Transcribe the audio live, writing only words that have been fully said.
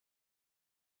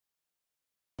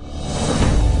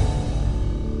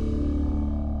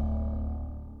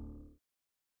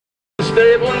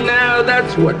unstable now,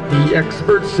 that's what the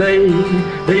experts say.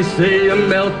 They say a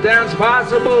meltdown's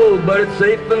possible, but it's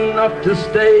safe enough to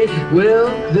stay. Well,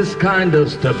 this kind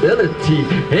of stability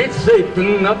ain't safe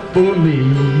enough for me.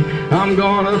 I'm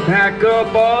gonna pack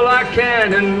up all I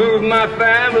can and move my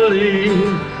family.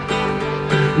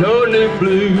 No nuke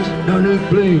blues, no nuke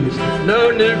blues,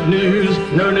 no nuke news,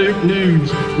 no nuke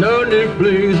news, no nuke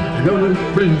blues, no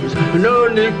nuke blues, no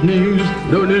nuke news,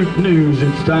 no nuke news.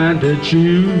 It's time to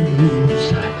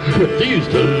choose, refuse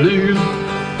to lose.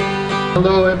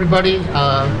 Hello everybody,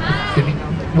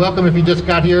 welcome if you just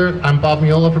got here. I'm Bob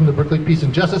Meola from the Berkeley Peace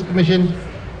and Justice Commission,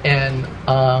 and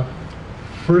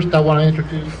first I want to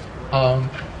introduce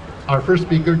our first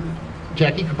speaker,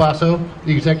 Jackie Cabasso,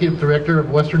 the Executive Director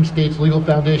of Western States Legal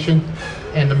Foundation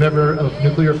and a member of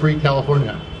Nuclear Free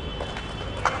California.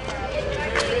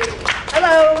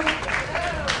 Hello.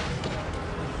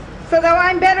 So though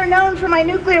I'm better known for my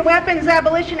nuclear weapons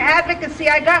abolition advocacy,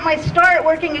 I got my start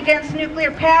working against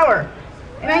nuclear power.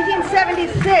 In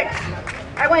 1976,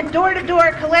 I went door to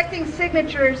door collecting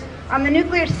signatures on the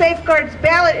Nuclear Safeguards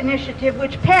Ballot Initiative,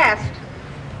 which passed,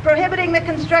 prohibiting the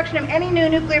construction of any new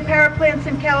nuclear power plants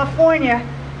in California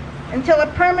until a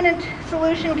permanent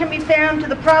solution can be found to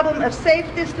the problem of safe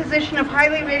disposition of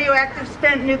highly radioactive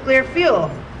spent nuclear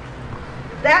fuel.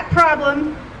 That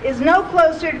problem is no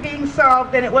closer to being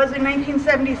solved than it was in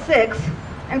 1976,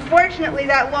 and fortunately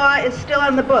that law is still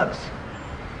on the books.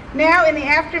 Now, in the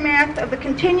aftermath of the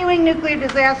continuing nuclear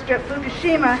disaster at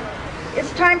Fukushima,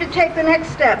 it's time to take the next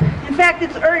step. In fact,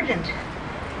 it's urgent.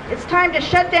 It's time to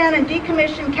shut down and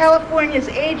decommission California's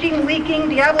aging, leaking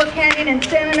Diablo Canyon and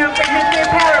San Onfore nuclear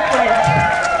power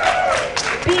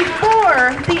plants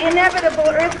before the inevitable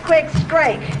earthquakes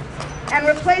strike, and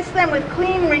replace them with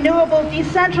clean, renewable,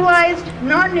 decentralized,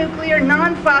 non-nuclear,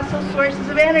 non-fossil sources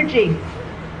of energy.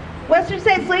 Western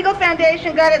States Legal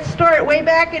Foundation got its start way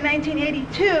back in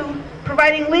 1982,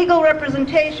 providing legal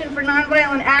representation for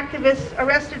nonviolent activists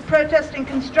arrested protesting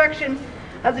construction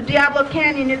of the Diablo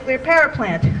Canyon nuclear power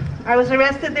plant. I was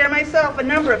arrested there myself a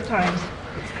number of times.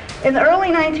 In the early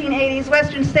 1980s,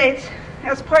 Western States,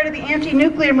 as part of the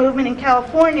anti-nuclear movement in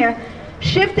California,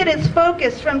 shifted its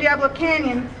focus from Diablo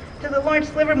Canyon to the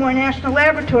Lawrence Livermore National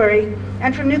Laboratory,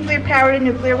 and from nuclear power to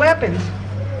nuclear weapons.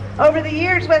 Over the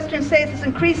years, Western States has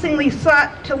increasingly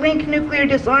sought to link nuclear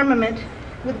disarmament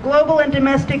with global and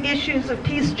domestic issues of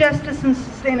peace, justice, and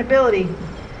sustainability.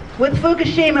 With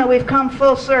Fukushima, we've come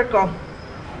full circle.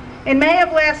 In May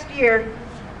of last year,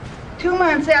 2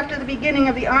 months after the beginning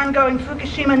of the ongoing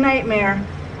Fukushima nightmare,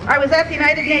 I was at the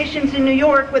United Nations in New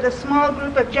York with a small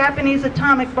group of Japanese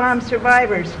atomic bomb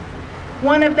survivors.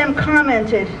 One of them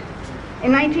commented,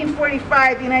 "In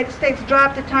 1945, the United States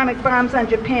dropped atomic bombs on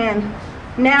Japan.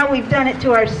 Now we've done it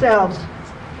to ourselves."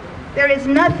 There is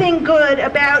nothing good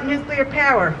about nuclear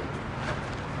power.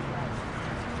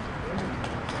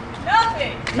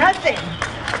 Nothing. Nothing.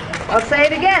 I'll say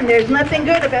it again, there's nothing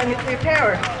good about nuclear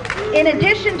power. In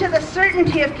addition to the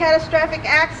certainty of catastrophic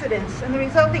accidents and the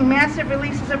resulting massive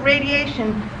releases of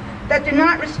radiation that do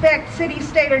not respect city,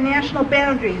 state, or national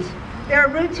boundaries, there are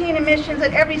routine emissions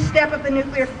at every step of the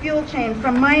nuclear fuel chain,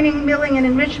 from mining, milling, and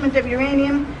enrichment of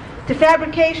uranium, to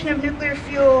fabrication of nuclear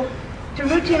fuel, to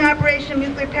routine operation of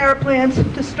nuclear power plants,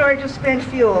 to storage of spent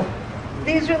fuel.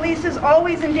 These releases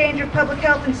always endanger public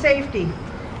health and safety.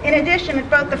 In addition, at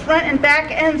both the front and back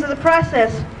ends of the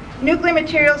process, nuclear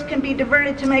materials can be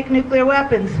diverted to make nuclear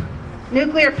weapons.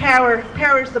 Nuclear power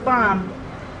powers the bomb.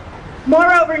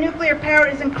 Moreover, nuclear power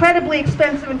is incredibly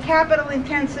expensive and capital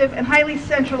intensive and highly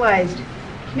centralized.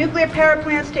 Nuclear power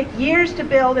plants take years to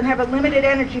build and have a limited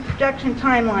energy production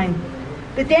timeline.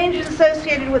 The dangers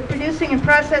associated with producing and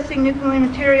processing nuclear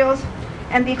materials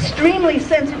and the extremely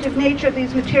sensitive nature of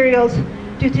these materials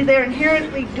due to their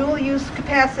inherently dual-use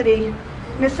capacity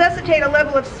necessitate a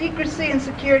level of secrecy and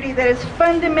security that is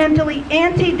fundamentally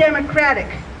anti-democratic.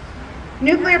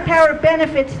 Nuclear power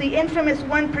benefits the infamous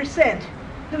 1%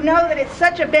 who know that it's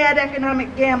such a bad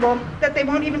economic gamble that they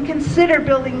won't even consider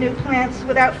building new plants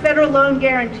without federal loan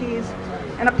guarantees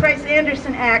and a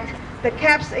Price-Anderson Act that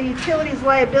caps a utility's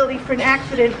liability for an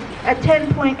accident at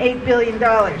 $10.8 billion.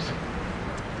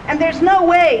 And there's no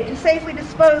way to safely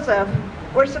dispose of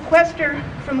or sequester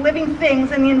from living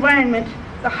things in the environment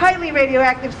the highly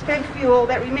radioactive spent fuel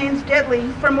that remains deadly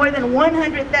for more than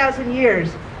 100,000 years.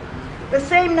 The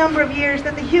same number of years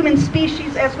that the human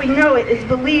species as we know it is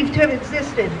believed to have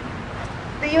existed.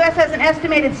 The U.S. has an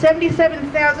estimated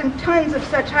 77,000 tons of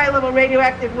such high-level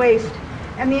radioactive waste,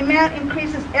 and the amount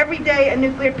increases every day a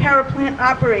nuclear power plant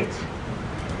operates.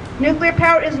 Nuclear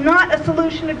power is not a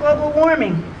solution to global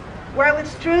warming. While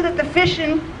it's true that the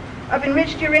fission of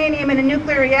enriched uranium in a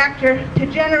nuclear reactor to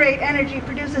generate energy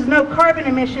produces no carbon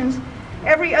emissions,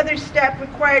 every other step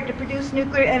required to produce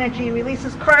nuclear energy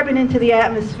releases carbon into the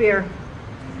atmosphere.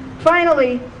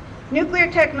 Finally,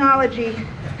 nuclear technology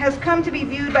has come to be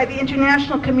viewed by the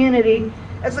international community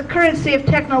as the currency of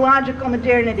technological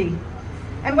modernity.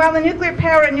 And while the nuclear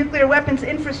power and nuclear weapons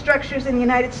infrastructures in the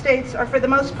United States are for the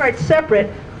most part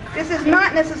separate, this is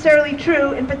not necessarily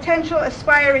true in potential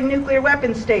aspiring nuclear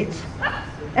weapon states.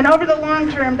 And over the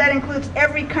long term, that includes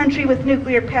every country with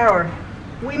nuclear power.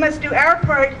 We must do our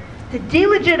part to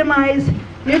delegitimize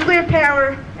nuclear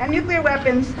power and nuclear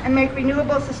weapons and make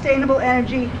renewable, sustainable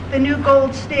energy the new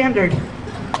gold standard.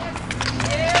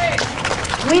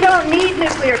 We don't need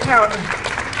nuclear power.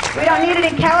 We don't need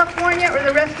it in California or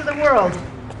the rest of the world.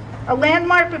 A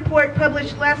landmark report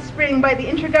published last spring by the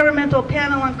Intergovernmental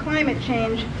Panel on Climate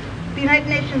Change, the United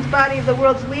Nations body of the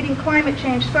world's leading climate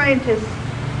change scientists,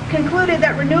 concluded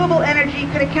that renewable energy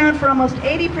could account for almost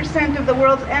 80% of the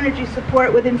world's energy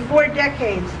support within 4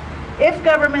 decades, if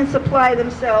governments apply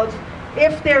themselves,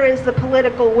 if there is the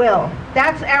political will.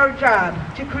 That's our job,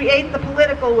 to create the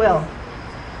political will.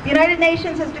 The United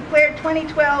Nations has declared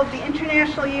 2012 the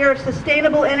International Year of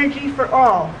Sustainable Energy for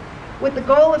All, with the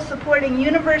goal of supporting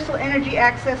universal energy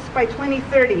access by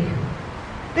 2030.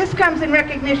 This comes in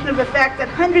recognition of the fact that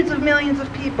hundreds of millions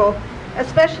of people,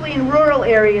 especially in rural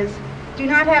areas, do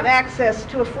not have access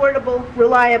to affordable,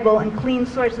 reliable, and clean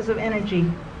sources of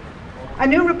energy. A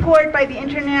new report by the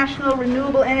International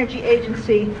Renewable Energy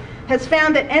Agency has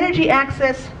found that energy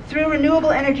access through renewable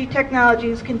energy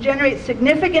technologies can generate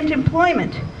significant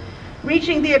employment.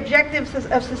 Reaching the objectives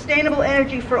of sustainable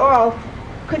energy for all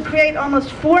could create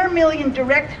almost 4 million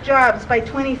direct jobs by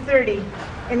 2030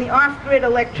 in the off-grid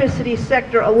electricity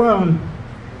sector alone.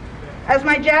 As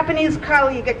my Japanese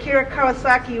colleague Akira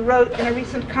Kawasaki wrote in a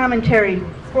recent commentary,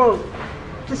 quote,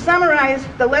 "To summarize,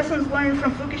 the lessons learned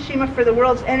from Fukushima for the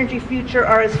world's energy future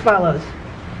are as follows.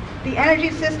 The energy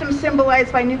system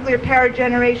symbolized by nuclear power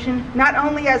generation not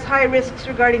only has high risks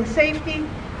regarding safety,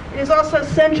 it is also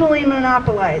centrally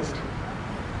monopolized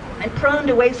and prone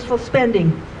to wasteful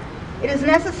spending. It is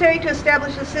necessary to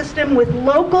establish a system with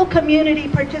local community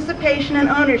participation and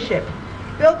ownership,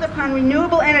 built upon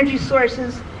renewable energy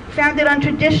sources founded on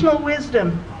traditional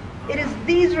wisdom. It is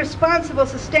these responsible,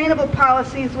 sustainable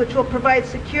policies which will provide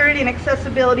security and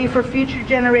accessibility for future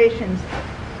generations.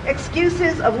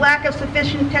 Excuses of lack of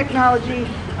sufficient technology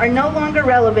are no longer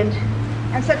relevant,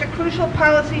 and such a crucial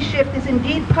policy shift is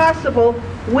indeed possible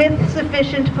with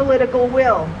sufficient political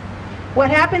will. What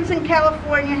happens in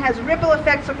California has ripple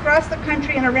effects across the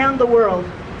country and around the world.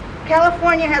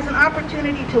 California has an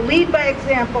opportunity to lead by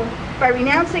example by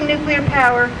renouncing nuclear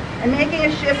power and making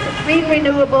a shift to clean,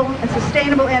 renewable, and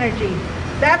sustainable energy.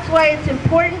 That's why it's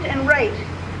important and right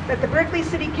that the Berkeley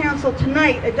City Council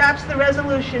tonight adopts the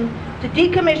resolution to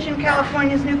decommission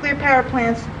California's nuclear power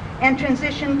plants and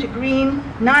transition to green,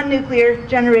 non-nuclear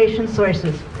generation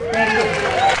sources. Thank you.